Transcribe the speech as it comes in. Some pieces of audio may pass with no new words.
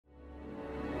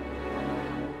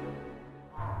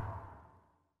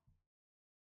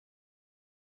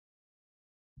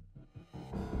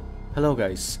Hello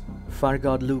guys, Fire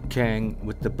God Liu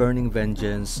with the Burning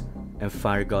Vengeance and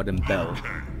Fire God and Bell.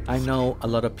 I know a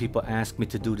lot of people asked me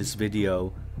to do this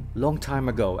video long time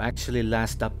ago, actually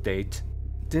last update.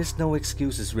 There's no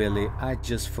excuses really, I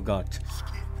just forgot.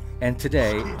 And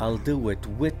today I'll do it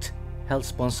with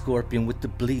Hellspawn Scorpion with the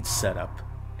bleed setup.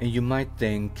 And you might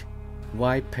think,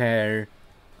 why pair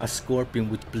a Scorpion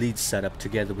with bleed setup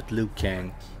together with Liu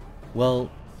Kang?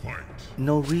 Well,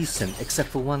 no reason except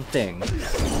for one thing.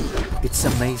 It's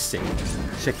amazing.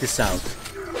 Check this out.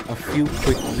 A few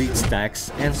quick bleed stacks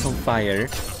and some fire.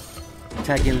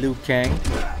 Tagging Liu Kang.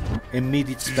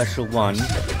 Immediate special 1.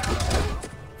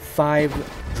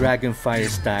 5 dragon fire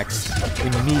stacks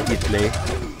immediately.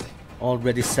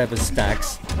 Already 7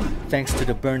 stacks thanks to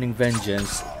the Burning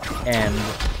Vengeance and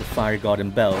the Fire God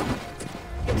and Bell.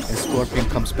 And Scorpion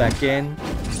comes back in.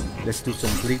 Let's do some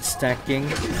bleed stacking.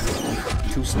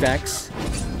 2 stacks.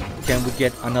 Can we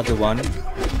get another one?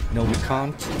 No, we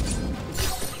can't.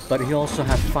 But he also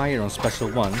has fire on special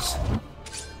ones.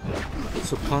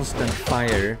 So constant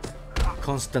fire,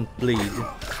 constant bleed,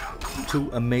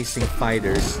 2 amazing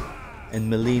fighters, and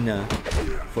Melina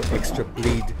for extra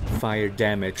bleed fire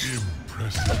damage.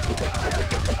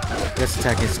 Let's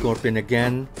tag in Scorpion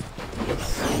again.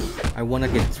 I wanna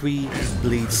get 3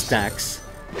 bleed stacks.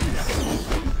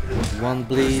 1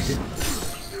 bleed.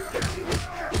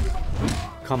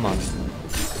 Come on.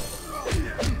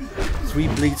 3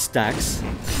 bleed stacks.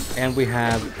 And we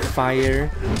have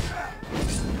fire.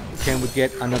 Can we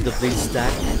get another bleed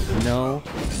stack? No.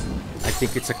 I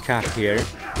think it's a cap here.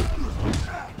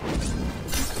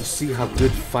 You see how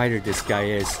good fighter this guy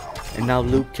is. And now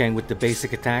Liu Kang with the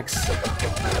basic attacks.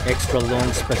 Extra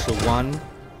long special 1.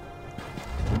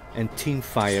 And team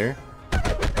fire.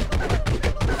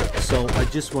 So I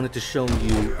just wanted to show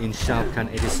you in Shao Kahn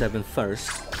 87 first.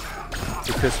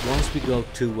 Because once we go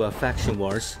to Faction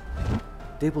Wars,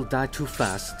 they will die too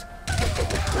fast.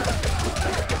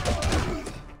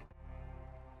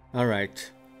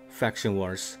 Alright, Faction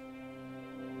Wars.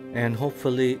 And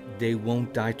hopefully they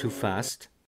won't die too fast.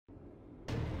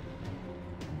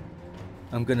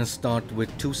 I'm gonna start with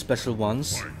 2 special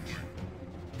ones.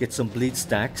 Get some bleed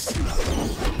stacks.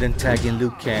 Then tag in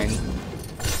Liu Kang.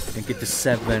 And get the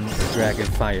 7 dragon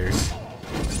fires.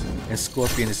 And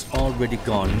Scorpion is already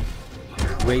gone.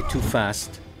 Way too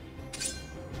fast.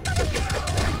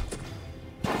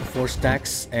 4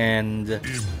 stacks, and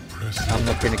I'm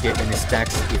not gonna get any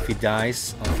stacks if he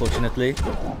dies, unfortunately.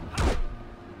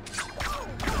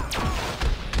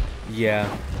 Yeah,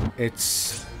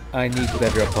 I need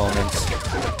better opponents.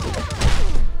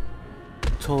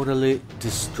 Totally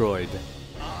destroyed.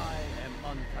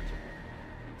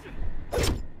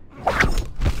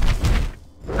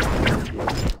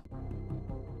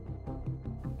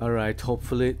 Alright,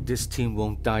 hopefully this team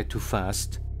won't die too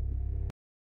fast.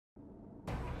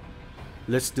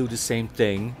 Let's do the same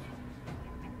thing.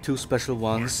 2 special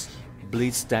ones,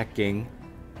 bleed stacking,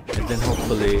 and then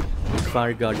hopefully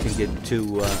Fire God can get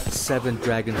to 7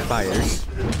 dragon fires.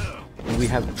 And we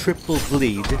have triple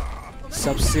bleed.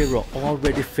 Sub-Zero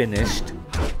already finished.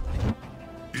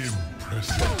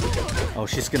 Impressive. Oh,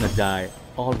 she's gonna die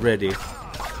already.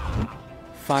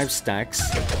 5 stacks.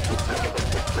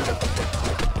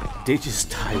 They just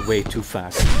die way too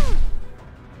fast.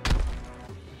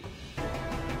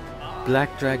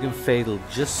 Black Dragon Fatal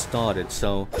just started,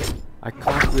 so I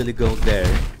can't really go there.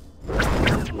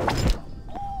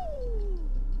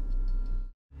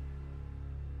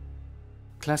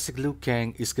 Classic Liu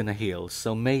Kang is gonna heal,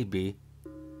 so maybe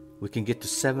we can get to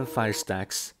 7 fire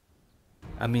stacks.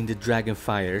 I mean the dragon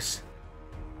fires.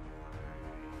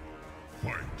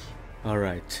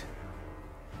 Alright.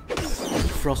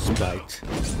 Frostbite.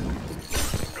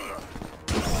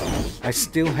 I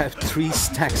still have 3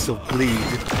 stacks of bleed,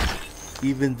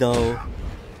 even though...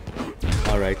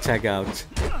 Alright, tag out.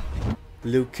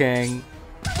 Liu Kang,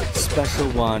 special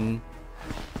 1.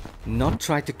 Not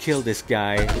try to kill this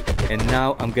guy, and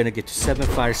now I'm gonna get to 7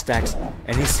 fire stacks,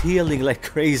 and he's healing like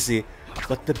crazy,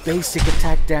 but the basic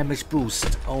attack damage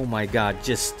boost, oh my god,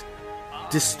 just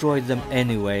destroyed them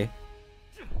anyway.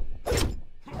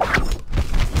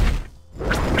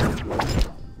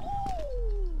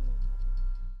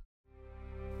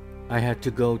 I had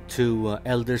to go to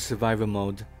Elder Survivor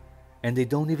mode, and they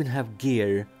don't even have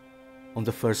gear on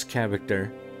the first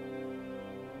character.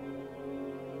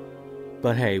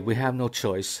 But hey, we have no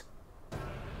choice.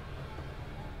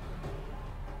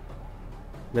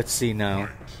 Let's see now.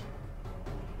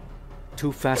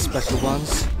 2 fast special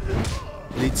ones.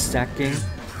 Bleed stacking.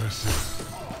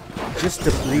 Just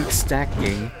the bleed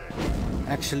stacking.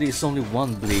 Actually, it's only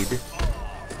 1 bleed.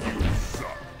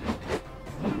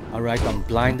 Alright, I'm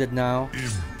blinded now.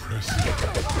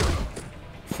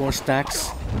 4 stacks.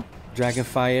 Dragon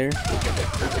Fire.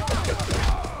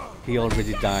 He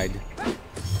already died.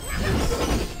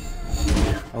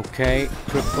 Okay,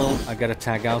 cripple. I gotta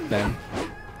tag out then.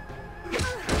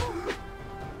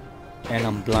 And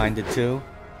I'm blinded too.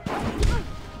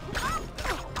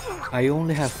 I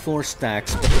only have 4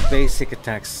 stacks, but the basic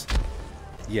attacks,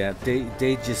 yeah,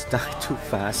 they just die too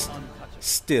fast.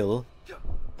 Still.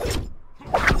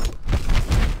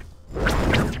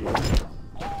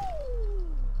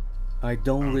 I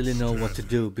don't really know what to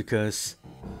do because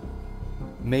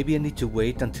maybe I need to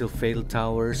wait until Fatal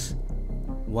Towers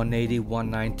 180,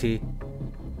 190,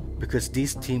 because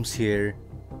these teams here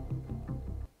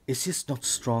is just not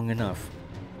strong enough.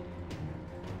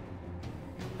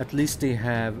 At least they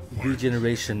have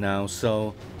regeneration now,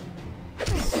 so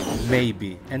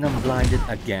maybe. And I'm blinded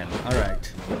again.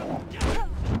 Alright.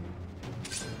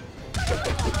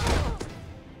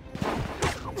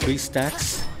 Three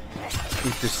stacks.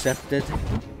 Intercepted.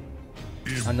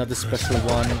 Another special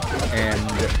one. And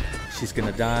she's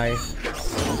gonna die.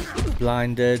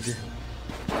 Blinded.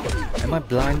 Am I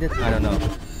blinded? I don't know.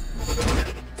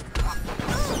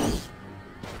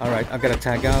 Alright, I gotta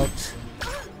tag out.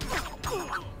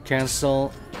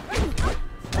 Cancel.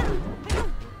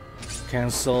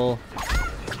 Cancel.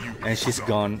 And she's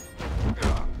gone.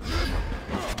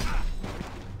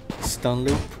 Stun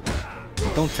loop.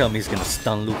 Don't tell me he's gonna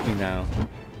stun loop me now.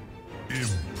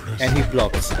 And he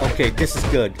blocks. Okay, this is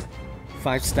good.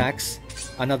 5 stacks.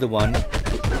 Another one.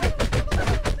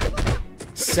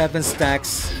 7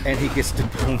 stacks. And he gets the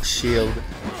bone shield.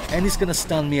 And he's gonna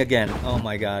stun me again. Oh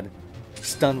my god.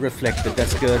 Stun reflected.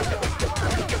 That's good.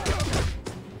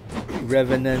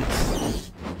 Revenant.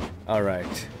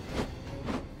 Alright.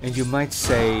 And you might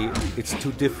say it's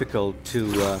too difficult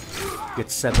to get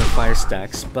 7 fire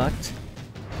stacks, but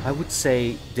I would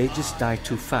say they just die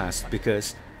too fast,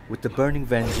 because with the Burning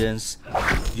Vengeance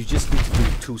you just need to do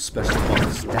 2 special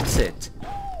ones. That's it.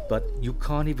 But you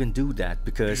can't even do that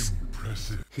because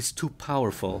he's too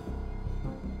powerful.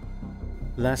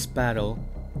 Last battle.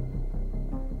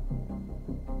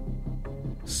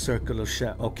 Circle of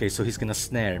Shadow. Okay, so he's gonna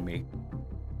snare me.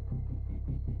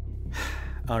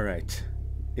 Alright,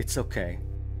 it's okay.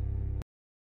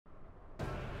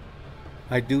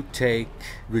 I do take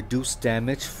reduced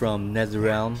damage from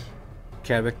Netherrealm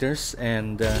characters,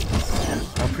 and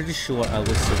I'm pretty sure I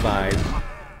will survive.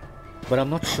 But I'm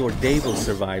not sure they will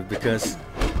survive, because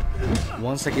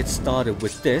once I get started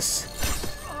with this,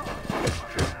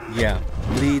 yeah,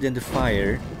 bleed in the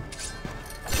fire.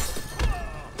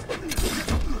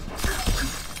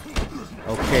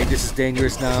 Okay, this is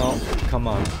dangerous now. Come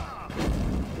on.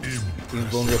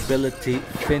 Invulnerability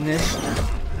finished.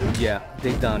 Yeah,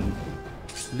 they done.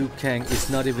 Liu Kang is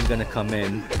not even gonna come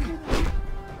in.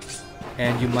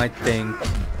 And you might think,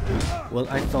 well,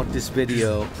 I thought this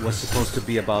video was supposed to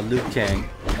be about Liu Kang.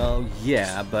 Oh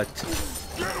yeah, but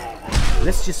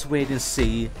let's just wait and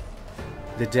see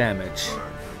the damage.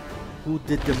 Who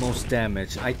did the most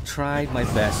damage? I tried my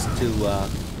best to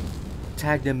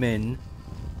tag them in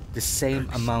the same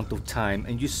amount of time,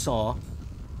 and you saw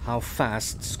how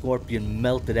fast Scorpion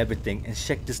melted everything. And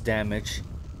check this damage.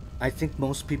 I think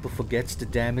most people forgets the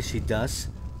damage he does,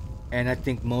 and I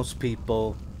think most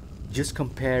people just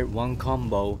compare one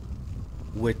combo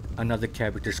with another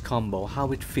character's combo,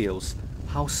 how it feels,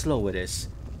 how slow it is.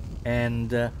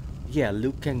 And yeah,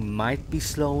 Liu Kang might be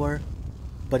slower,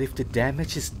 but if the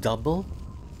damage is double,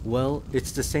 well,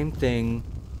 it's the same thing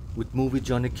with movie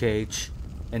Johnny Cage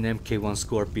and MK1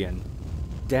 Scorpion.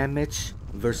 Damage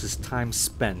versus time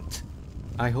spent.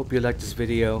 I hope you liked this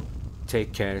video.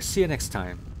 Take care. See you next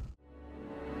time.